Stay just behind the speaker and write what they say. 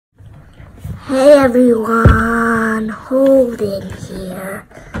Hey everyone, Holden here.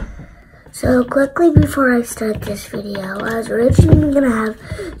 So quickly before I start this video, I was originally going to have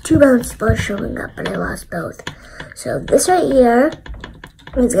 2 bounce balls showing up, but I lost both. So this right here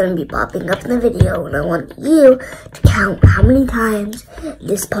is going to be popping up in the video, and I want you to count how many times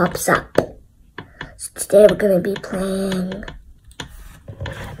this pops up. So today we're going to be playing,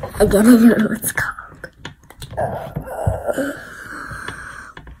 again, I don't know what it's called.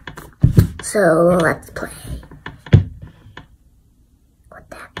 So let's play. What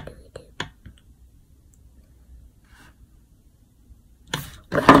the heck do we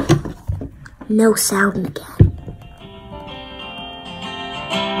do? No sound again.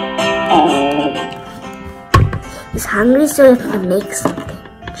 He's hungry, so we have to make something.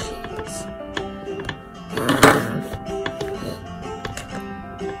 Jeez.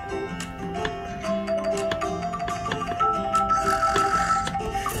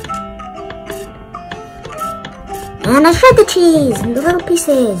 And I shred the cheese into little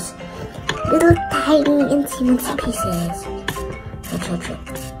pieces. Little tiny incy-wincy pieces. Shred.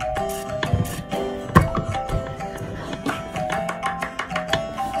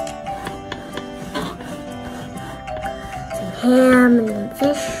 Some ham and some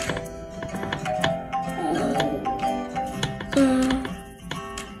fish.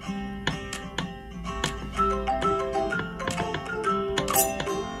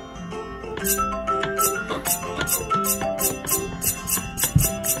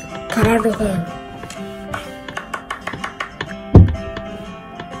 Cut everything.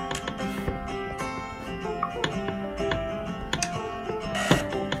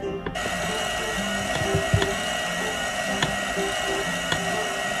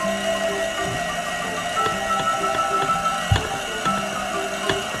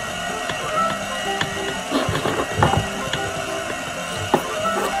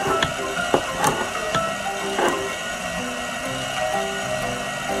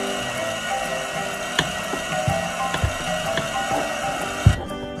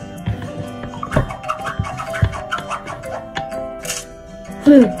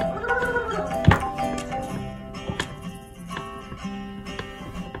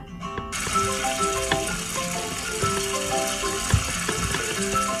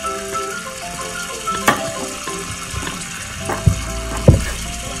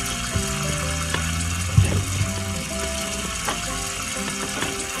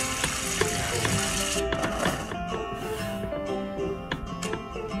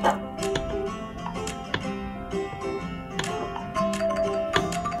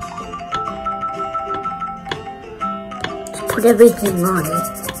 Put everything on it.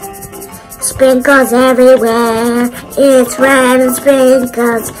 Sprinkles everywhere. It's random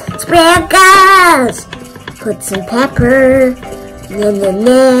sprinkles. Sprinkles! Put some pepper,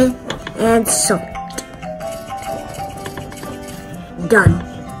 and salt. Done.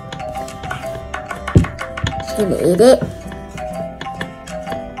 Just gonna eat it.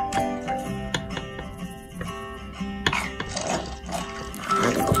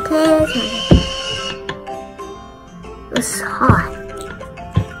 Okay. It's hot.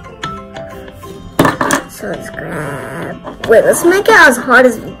 So let's grab, let's make it as hot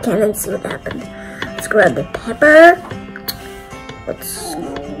as we can and see what happens. Let's grab the pepper.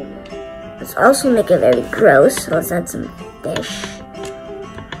 Let's also make it very gross. So let's add some fish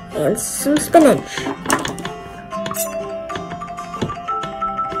and some spinach.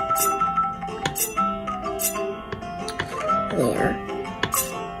 There.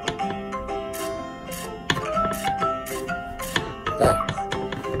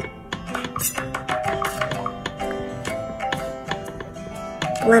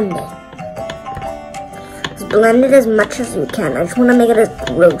 Blend it. Just blend it as much as you can. I just want to make it as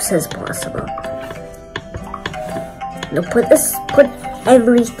gross as possible. Now put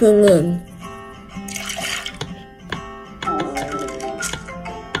everything in.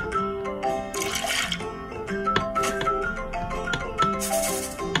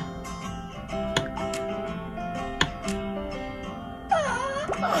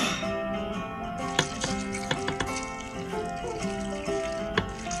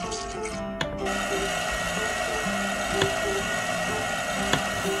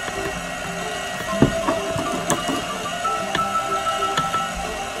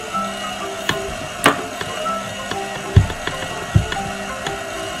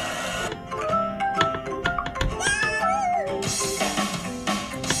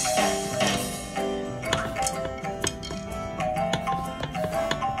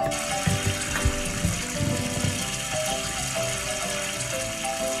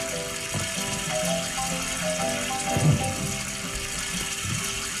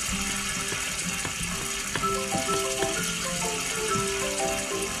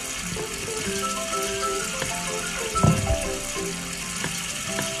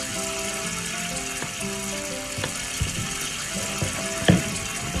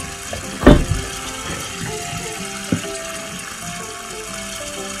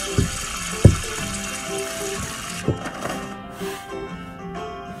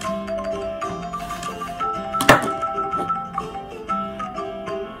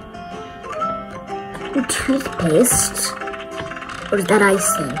 toothpaste? Or is that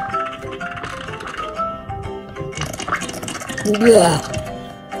icing? Yeah.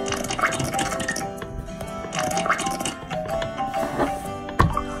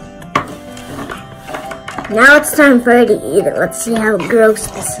 Now it's time for her to eat it. Let's see how gross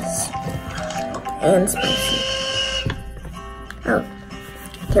this is. And spicy. Oh.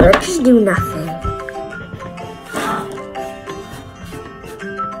 Okay, let's just do nothing.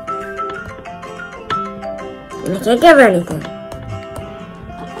 And I can't give her anything.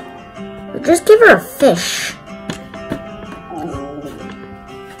 We'll just give her a fish.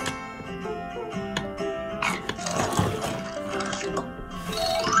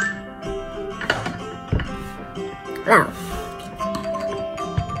 Wow.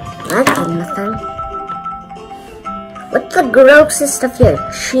 That's nothing. What's the grossest stuff here?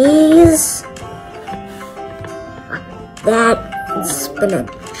 Cheese? That and spinach.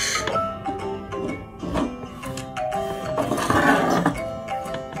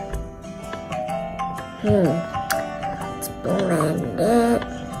 Let's blend it.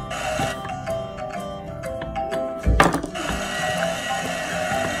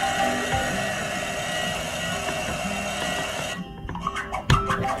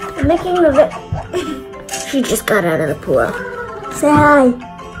 I'm making the She just got out of the pool. Say hi.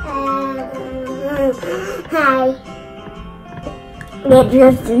 Hi. Get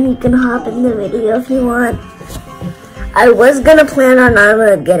dressed and you can hop in the video if you want. I was gonna plan on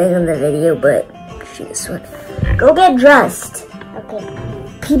Arla getting in the video, but she just went. Go get dressed. Okay.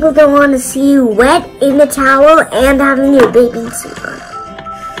 People don't want to see you wet in the towel and having your bathing suit on.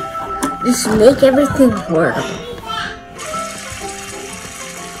 Just make everything horrible.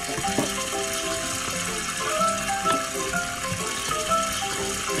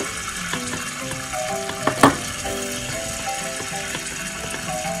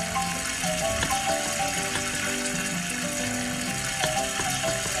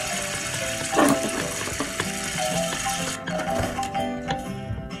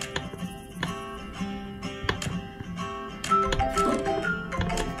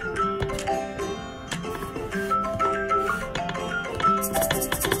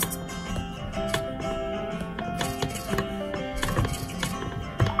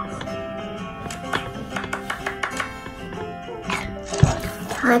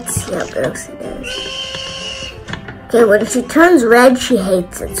 Let's see how gross it is. Okay, when she turns red, she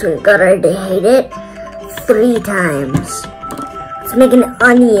hates it. So we've got her to hate it 3 times. Let's make an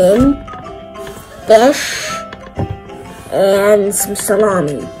onion, fish, and some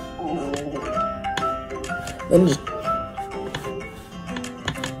salami. Then just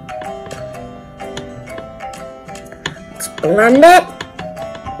let's blend it,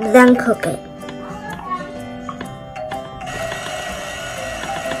 then cook it.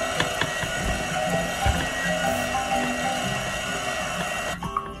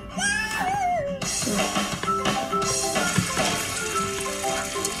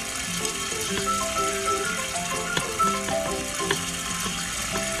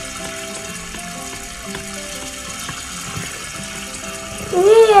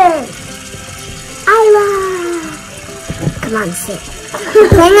 Here, Ira. Come on, sit. We're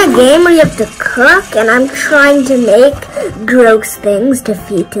playing a game where you have to cook, and I'm trying to make gross things to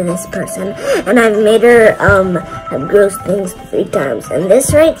feed to this person. And I've made her have gross things 3 times. And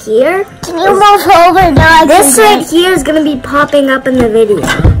this right here, can you move over now? This right here is gonna be popping up in the video.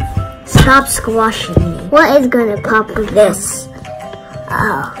 Stop squashing me. What is gonna pop with this?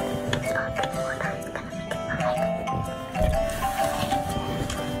 Oh.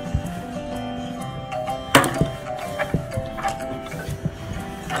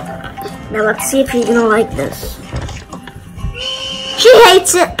 Now let's see if she's gonna like this. She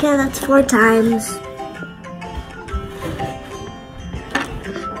hates it! Okay, that's 4 times.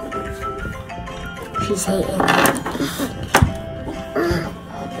 She's hating it.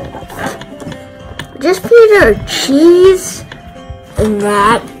 Just feed her cheese and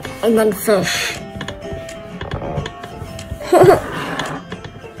that, and then fish.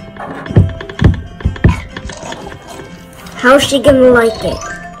 How's she gonna like it?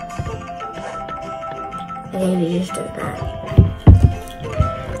 Maybe just do that.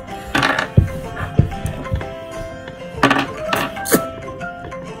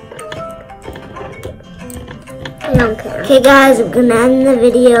 I don't care. Okay guys, I'm gonna end the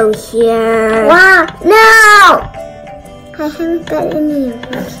video here. Wow, no! I haven't got any of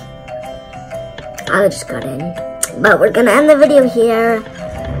this. I just got in. But we're gonna end the video here.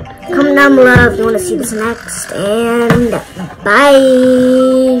 Comment down below if you want to see this next, and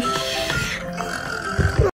bye!